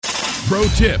Pro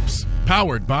Tips,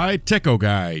 powered by Teco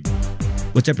Guide.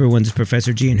 What's up, everyone? This is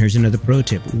Professor G, and here's another pro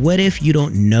tip. What if you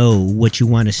don't know what you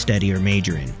want to study or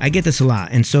major in? I get this a lot,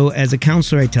 and so as a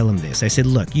counselor, I tell them this. I said,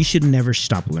 look, you should never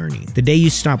stop learning. The day you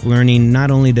stop learning,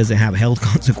 not only does it have health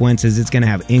consequences, it's going to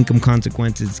have income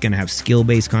consequences, it's going to have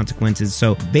skill-based consequences.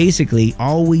 So basically,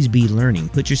 always be learning.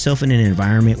 Put yourself in an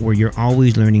environment where you're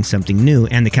always learning something new,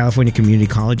 and the California community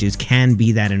colleges can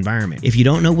be that environment. If you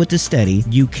don't know what to study,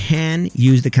 you can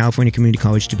use the California Community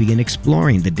College to begin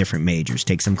exploring the different majors.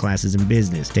 Take some classes in business,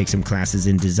 take some classes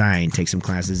in design, take some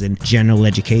classes in general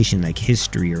education like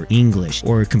history or English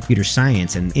or computer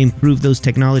science, and improve those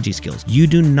technology skills. You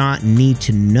do not need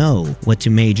to know what to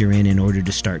major in order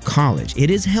to start college. It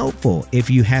is helpful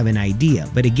if you have an idea,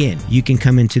 but again, you can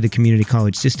come into the community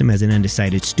college system as an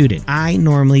undecided student. I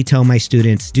normally tell my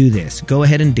students, do this. Go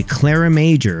ahead and declare a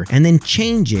major and then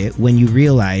change it when you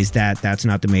realize that that's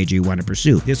not the major you want to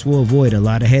pursue. This will avoid a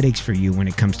lot of headaches for you when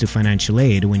it comes to financial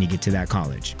aid when you get to that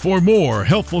college. For more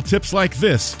helpful tips like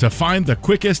this to find the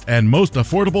quickest and most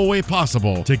affordable way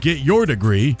possible to get your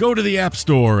degree, go to the App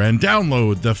Store and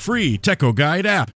download the free Teco Guide app.